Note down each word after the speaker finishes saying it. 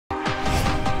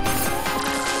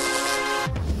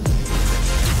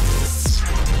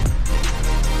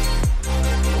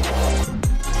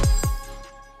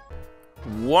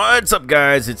What's up,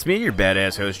 guys? It's me, your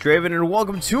badass host, Draven, and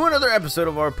welcome to another episode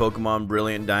of our Pokemon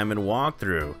Brilliant Diamond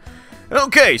walkthrough.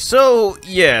 Okay, so,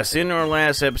 yes, in our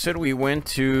last episode, we went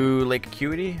to Lake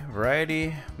Acuity,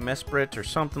 Variety, Mesprit, or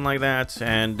something like that,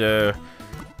 and,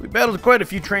 we battled quite a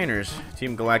few trainers,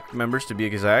 Team Galactic members to be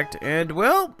exact, and,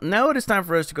 well, now it is time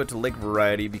for us to go to Lake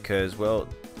Variety because, well,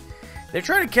 they're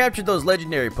trying to capture those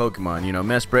legendary Pokemon, you know,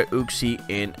 Mesprit, Uxie,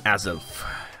 and Azelf.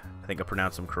 I think I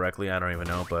pronounced them correctly, I don't even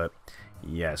know, but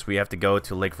yes, we have to go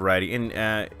to Lake Variety,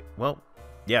 and, well,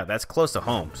 yeah, that's close to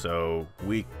home, so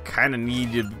we kind of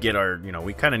need to get our, you know,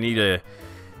 we kind of need to,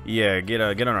 yeah, get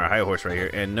on our high horse right here,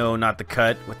 and no, not the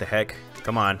cut, what the heck,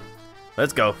 come on,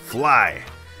 let's go, fly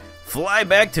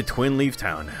back to Twin Leaf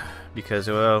Town, because,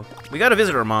 well, we gotta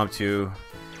visit our mom, too.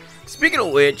 Speaking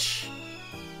of which,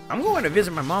 I'm going to visit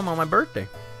my mom on my birthday.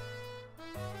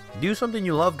 Do something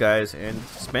you love, guys, and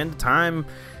spend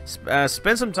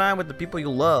some time with the people you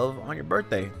love on your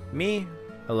birthday. Me,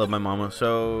 I love my mama,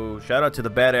 so shout out to the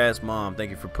badass mom.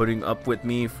 Thank you for putting up with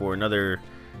me for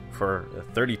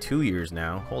 32 years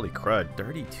now. Holy crud,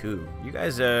 32. You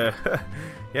guys,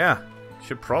 yeah,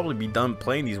 should probably be done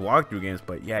playing these walkthrough games,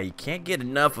 but yeah, you can't get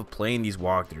enough of playing these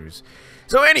walkthroughs.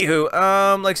 So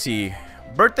anywho, let's see.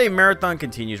 Birthday marathon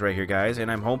continues right here, guys,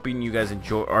 and I'm hoping you guys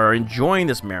are enjoying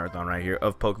this marathon right here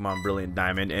of Pokemon Brilliant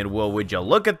Diamond, and well, would you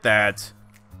look at that?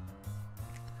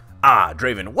 Ah,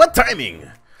 Draven, what timing?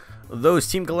 Those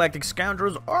Team Galactic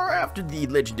scoundrels are after the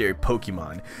legendary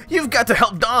Pokemon. You've got to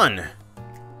help Dawn.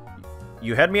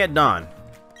 You had me at Dawn.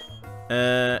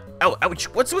 Ouch,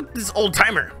 what's with this old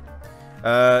timer?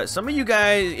 Some of you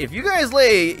guys, if you guys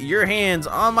lay your hands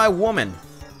on my woman,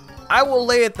 I will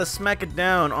lay it to smack it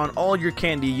down on all your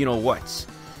candy you-know-whats.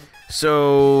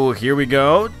 So, here we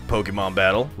go. Pokemon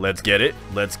battle. Let's get it.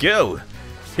 Let's go.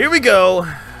 Here we go.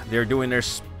 They're doing their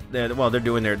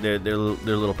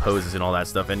little poses and all that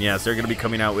stuff. And yes, they're going to be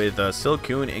coming out with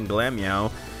Silcoon and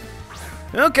Glameow.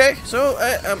 Okay, so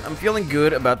I'm feeling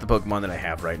good about the Pokemon that I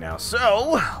have right now.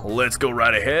 So, let's go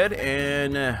right ahead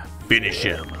and finish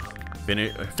him.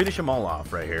 Finish him all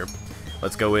off right here.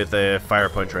 Let's go with a Fire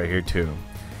Punch right here, too.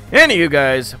 Anywho,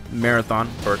 guys,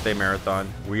 birthday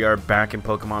marathon. We are back in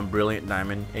Pokemon Brilliant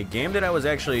Diamond, a game that I was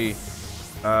actually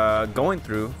going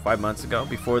through 5 months ago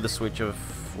before the switch of,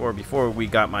 or before we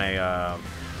got my,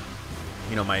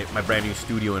 you know, my brand new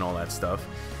studio and all that stuff.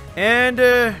 And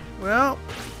well,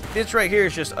 this right here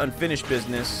is just unfinished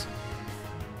business,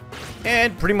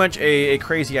 and pretty much a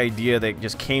crazy idea that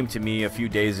just came to me a few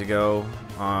days ago.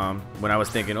 When I was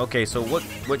thinking, okay, so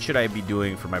what should I be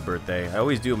doing for my birthday? I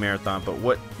always do a marathon, but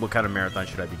what kind of marathon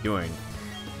should I be doing?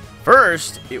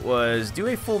 First, it was do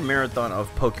a full marathon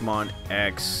of Pokemon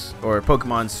X, or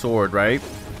Pokemon Sword, right?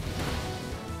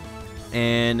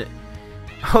 And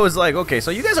I was like, okay, so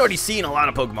you guys already seen a lot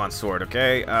of Pokemon Sword,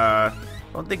 okay? I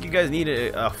don't think you guys need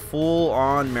a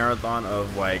full-on marathon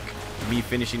of, like, me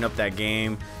finishing up that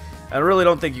game. I really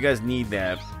don't think you guys need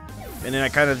that. And then I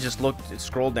kind of just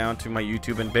scrolled down to my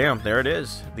YouTube, and bam, there it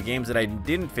is. The games that I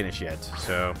didn't finish yet.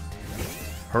 So,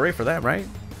 hooray for that, right?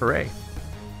 Hooray.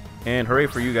 And hooray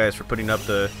for you guys for putting up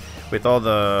with all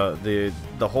the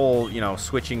whole, you know,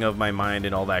 switching of my mind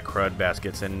and all that crud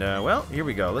baskets. And, well, here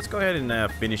we go. Let's go ahead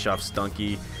and finish off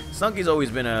Stunky. Stunky's always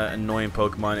been an annoying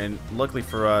Pokemon, and luckily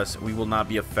for us, we will not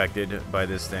be affected by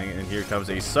this thing. And here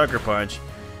comes a Sucker Punch.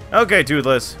 Okay,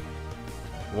 Toothless.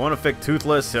 Won't affect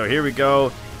Toothless, so here we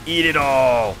go. Eat it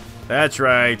all. That's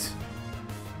right.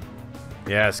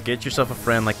 Yes, get yourself a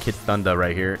friend like Kit Thunder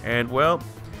right here. And, well,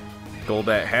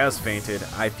 Golbat has fainted.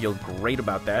 I feel great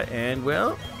about that. And,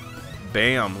 well,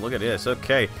 bam. Look at this.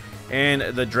 Okay. And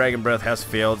the Dragon Breath has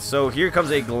failed. So here comes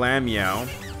a Glameow.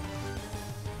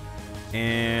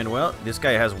 And, well, this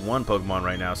guy has one Pokemon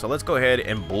right now. So let's go ahead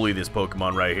and bully this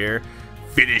Pokemon right here.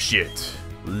 Finish it.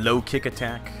 Low kick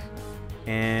attack.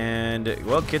 And,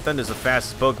 well, Kit Thunder is the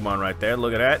fastest Pokemon right there.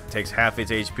 Look at that. Takes half its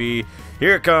HP.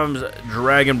 Here comes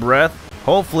Dragon Breath.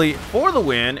 Hopefully for the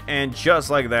win. And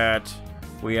just like that,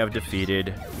 we have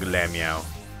defeated Glameow.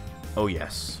 Oh,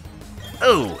 yes.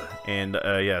 Oh! And,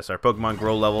 yes, our Pokemon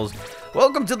grow levels.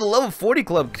 Welcome to the level 40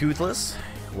 club, Toothless.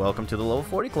 Welcome to the level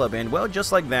 40 club. And, well,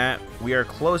 just like that, we are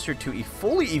closer to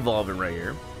fully evolving right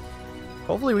here.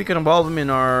 Hopefully we can evolve them in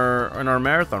our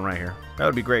marathon right here. That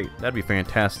would be great. That'd be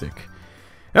fantastic.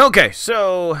 Okay,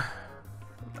 so,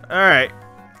 alright,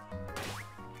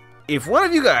 if one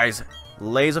of you guys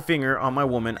lays a finger on my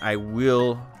woman, I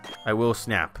will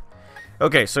snap.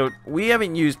 Okay, so we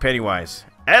haven't used Pennywise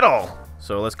at all,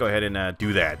 so let's go ahead and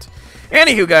do that.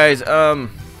 Anywho, guys,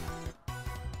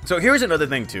 so here's another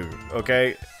thing too,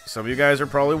 okay? some of you guys are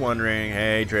probably wondering,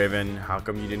 hey, Draven, how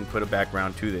come you didn't put a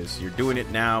background to this? You're doing it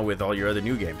now with all your other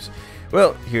new games.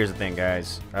 Well, here's the thing,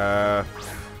 guys. That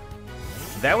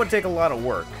would take a lot of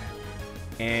work.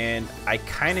 And I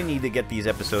kind of need to get these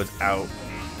episodes out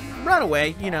right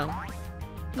away, you know.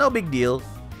 No big deal.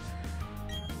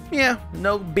 Yeah,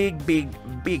 no big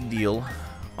deal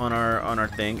on our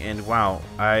thing. And wow,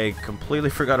 I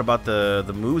completely forgot about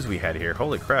the moves we had here.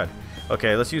 Holy crap.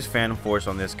 Okay, let's use Phantom Force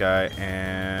on this guy,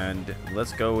 and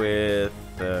let's go with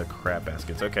the crab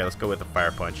baskets. Okay, let's go with the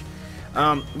Fire Punch.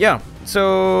 Yeah,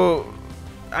 so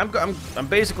I'm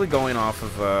basically going off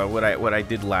of what I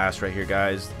did last right here,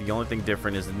 guys. The only thing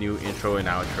different is the new intro and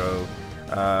outro,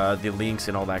 the links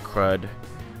and all that crud.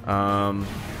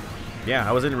 Yeah,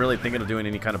 I wasn't really thinking of doing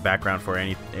any kind of background for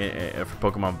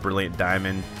for Pokemon Brilliant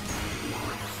Diamond.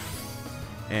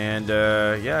 And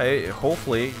yeah,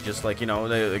 hopefully, just like, you know,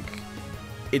 like,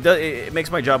 it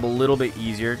makes my job a little bit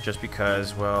easier, just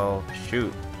because, well,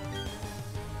 shoot.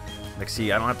 Like,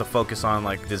 see, I don't have to focus on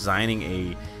like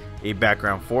designing a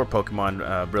background for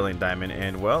Pokemon Brilliant Diamond.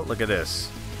 And well, look at this.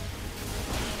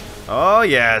 Oh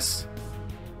yes.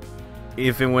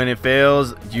 If and when it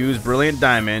fails, use Brilliant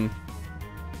Diamond.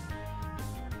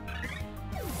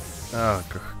 Oh,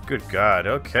 good God.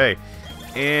 Okay.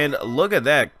 And look at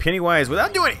that. Pennywise,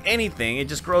 without doing anything, it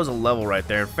just grows a level right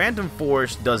there. Phantom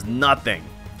Force does nothing.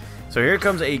 So here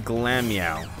comes a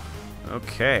Glameow.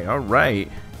 Okay, alright.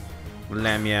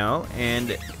 Glameow.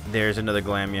 And there's another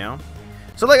Glameow.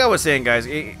 So like I was saying, guys,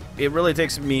 it really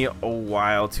takes me a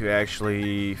while to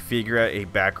actually figure out a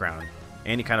background.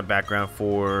 Any kind of background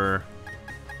for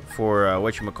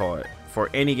whatchamacallit, for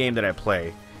any game that I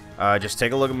play. Just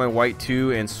take a look at my White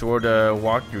 2 and Sword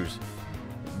walkthroughs.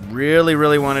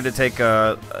 Really wanted to take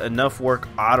enough work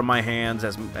out of my hands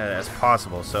as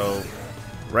possible. So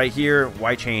right here,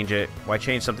 why change it? Why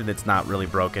change something that's not really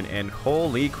broken? And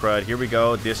holy crud, here we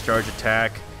go, discharge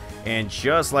attack. And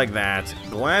just like that,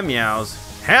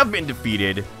 Glameows have been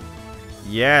defeated.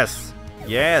 Yes,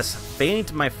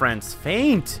 faint, my friends,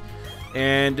 faint.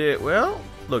 And well,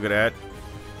 look at that.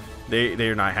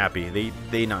 They're not happy.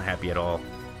 They not happy at all.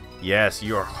 Yes,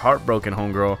 you're heartbroken,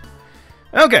 homegirl.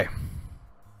 Okay.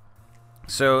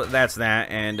 So that's that,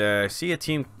 and see a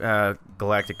Team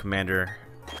Galactic Commander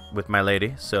with my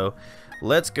lady. So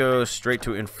let's go straight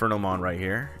to Infernomon right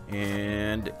here,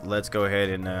 and let's go ahead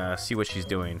and see what she's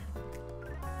doing.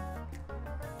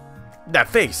 That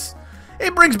face,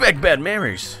 it brings back bad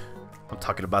memories. I'm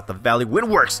talking about the Valley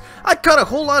Windworks. I caught a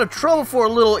whole lot of trouble for a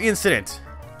little incident.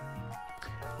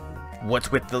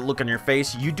 What's with the look on your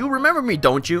face? You do remember me,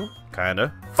 don't you?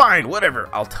 Kinda. Fine, whatever.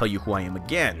 I'll tell you who I am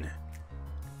again.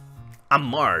 I'm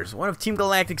Mars, one of Team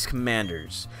Galactic's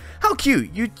commanders. How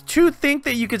cute! You two think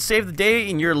that you could save the day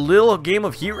in your little game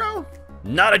of hero?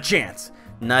 Not a chance.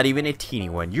 Not even a teeny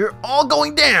one. You're all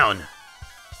going down!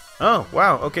 Oh,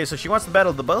 wow. Okay, so she wants to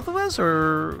battle the both of us,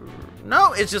 or...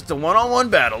 No, it's just a one-on-one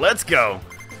battle. Let's go.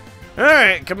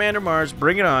 Alright, Commander Mars,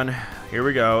 bring it on. Here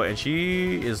we go. And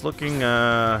she is looking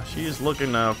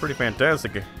pretty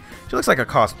fantastic. She looks like a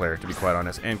cosplayer, to be quite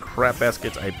honest. And crap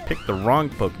baskets, I picked the wrong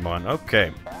Pokemon.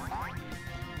 Okay.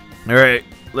 Alright,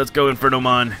 let's go,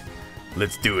 Infernomon.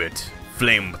 Let's do it.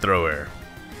 Flamethrower.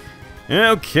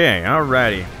 Okay,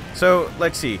 alrighty. So,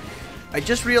 let's see. I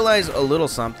just realized a little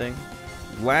something.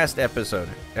 Last episode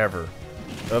ever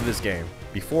of this game,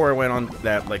 before I went on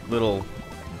that like little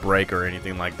break or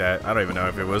anything like that, I don't even know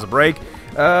if it was a break,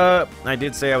 I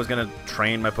did say I was gonna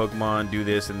train my Pokemon, do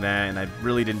this and that, and I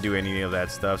really didn't do any of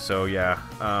that stuff. So yeah,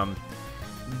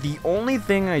 the only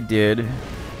thing I did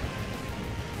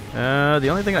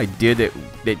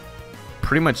that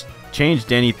pretty much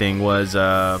changed anything was it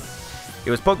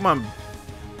was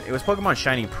Pokemon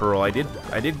Shining Pearl. I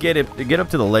did get up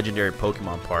to the legendary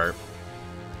Pokemon part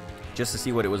just to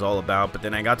see what it was all about, but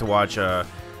then I got to watch a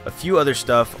few other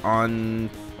stuff on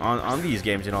these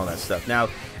games and all that stuff. Now,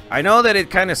 I know that it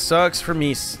kind of sucks for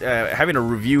me having a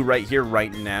review right here,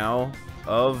 right now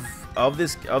of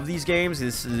these games,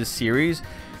 this series.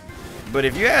 But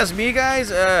if you ask me,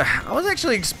 guys, I was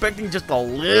actually expecting just a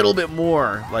little bit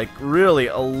more, like really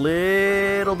a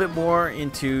little bit more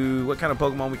into what kind of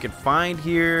Pokemon we could find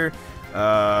here.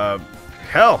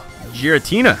 Hell,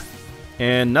 Giratina,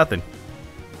 and nothing.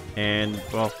 And,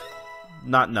 well,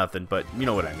 not nothing, but you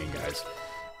know what I mean, guys.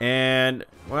 And,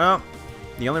 well,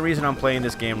 the only reason I'm playing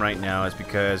this game right now is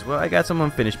because, well, I got some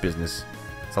unfinished business.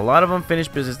 It's a lot of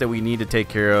unfinished business that we need to take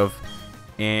care of,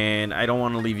 and I don't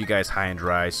want to leave you guys high and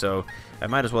dry, so I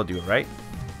might as well do it, right?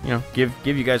 You know, give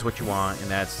you guys what you want, and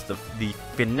that's the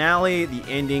finale, the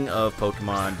ending of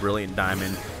Pokemon Brilliant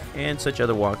Diamond. and such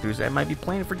other walkthroughs I might be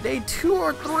playing for day 2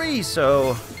 or 3.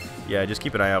 So yeah, just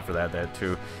keep an eye out for that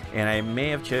too. And I may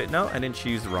have no, I didn't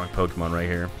choose the wrong Pokemon right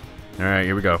here. All right,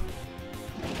 here we go.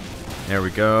 There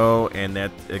we go, and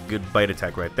that's a good bite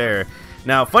attack right there.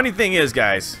 Now, funny thing is,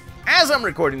 guys, as I'm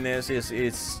recording this,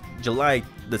 it's July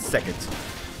the 2nd.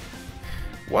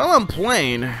 While I'm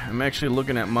playing, I'm actually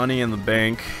looking at Money in the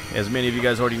Bank. As many of you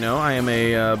guys already know, I am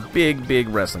a big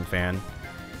wrestling fan.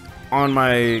 On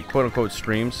my quote-unquote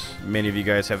streams, many of you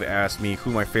guys have asked me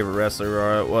who my favorite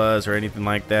wrestler was or anything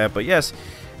like that. But yes,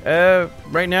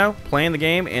 right now, playing the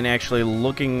game and actually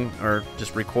looking or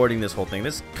just recording this whole thing.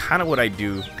 This is kind of what I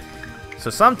do. So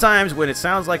sometimes when it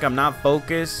sounds like I'm not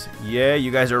focused, yeah,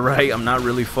 you guys are right. I'm not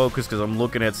really focused because I'm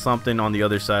looking at something on the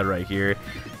other side right here.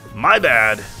 My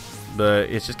bad. But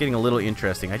it's just getting a little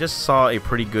interesting. I just saw a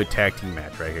pretty good tag team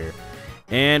match right here.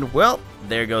 And, well,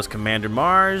 there goes Commander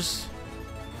Mars.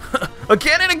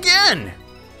 Again and again!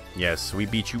 Yes, we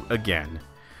beat you again.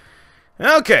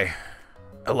 Okay.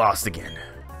 I lost again.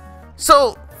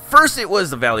 So, first it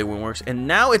was the Valley Windworks, and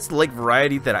now it's the Lake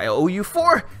Variety that I owe you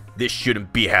for? This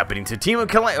shouldn't be happening to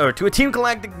a Team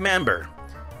Galactic member.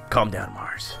 Calm down,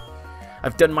 Mars.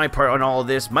 I've done my part on all of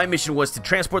this. My mission was to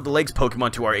transport the Lake's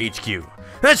Pokemon to our HQ.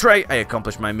 That's right, I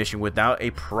accomplished my mission without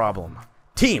a problem.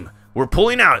 Team, we're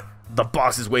pulling out. The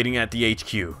boss is waiting at the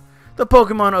HQ. The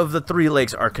Pokemon of the 3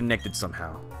 lakes are connected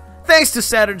somehow. Thanks to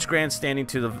Saturn's grandstanding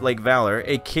to the Lake Valor,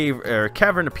 a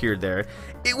cavern appeared there.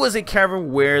 It was a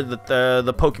cavern where the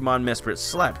Pokemon Mesprit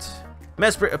slept.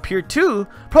 Mesprit appeared too,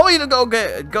 probably to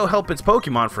go help its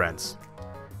Pokemon friends.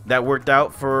 That worked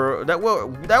out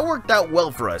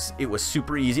well for us. It was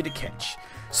super easy to catch.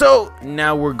 So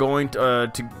now we're going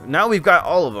now we've got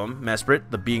all of them: Mesprit,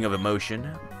 the being of emotion;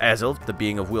 Azelf, the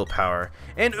being of willpower;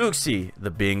 and Uxie,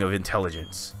 the being of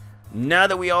intelligence. Now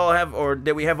that we have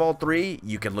all 3,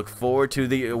 you can look forward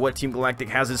to what Team Galactic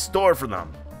has in store for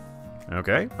them.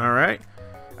 Okay, all right.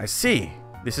 I see.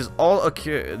 This is all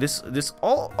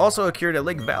also occurred at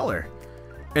Lake Valor.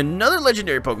 Another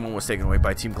legendary Pokemon was taken away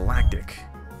by Team Galactic.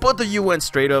 But the U went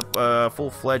straight up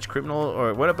full-fledged criminal,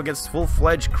 or went up against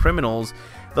full-fledged criminals.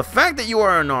 The fact that you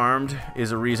are unarmed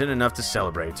is a reason enough to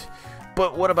celebrate.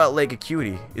 But what about Lake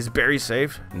Acuity? Is Barry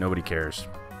safe? Nobody cares.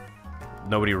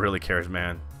 Nobody really cares,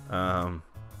 man. I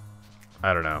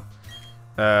don't know.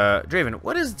 Draven,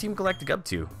 what is Team Galactic up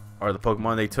to? Are the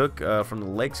Pokemon they took from the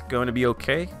lakes going to be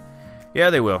okay? Yeah,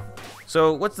 they will.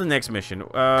 So, what's the next mission?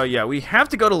 Yeah, we have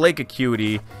to go to Lake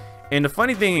Acuity. And the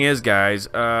funny thing is, guys,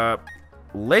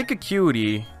 Lake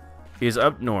Acuity is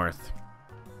up north.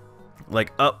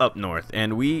 Like, up north.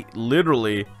 And we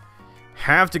literally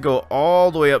have to go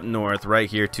all the way up north right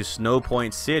here to Snow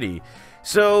Point City.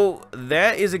 So,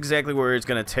 that is exactly where it's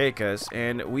going to take us.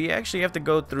 And we actually have to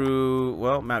go through,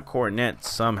 well, Mount Coronet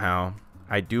somehow.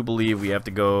 I do believe we have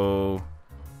to go,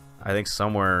 I think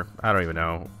somewhere, I don't even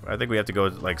know. I think we have to go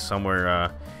like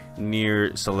somewhere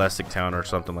near Celestic Town or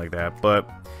something like that. But,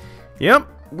 yep,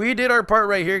 we did our part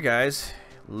right here, guys.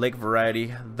 Lake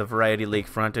Variety, the Variety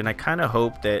Lakefront, and I kind of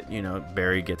hope that, you know,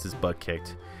 Barry gets his butt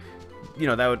kicked. You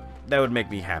know, that would make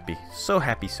me happy. So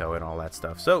happy so and all that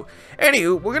stuff. So,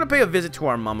 anywho, we're going to pay a visit to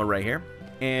our mama right here.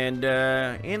 And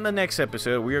in the next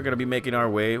episode, we are going to be making our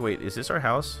way. Wait, is this our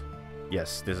house?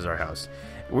 Yes, this is our house.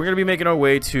 We're going to be making our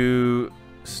way to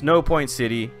Snow Point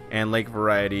City and Lake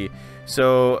Variety.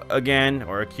 So, again,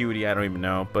 or Acuity, I don't even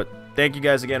know. But thank you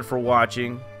guys again for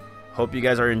watching. Hope you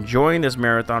guys are enjoying this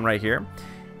marathon right here.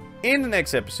 In the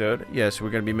next episode, yes,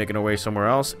 we're going to be making our way somewhere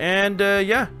else. And,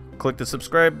 yeah, click the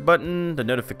subscribe button, the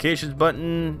notifications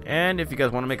button. And if you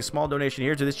guys want to make a small donation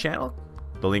here to this channel,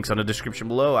 the link's on the description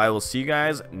below. I will see you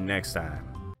guys next time.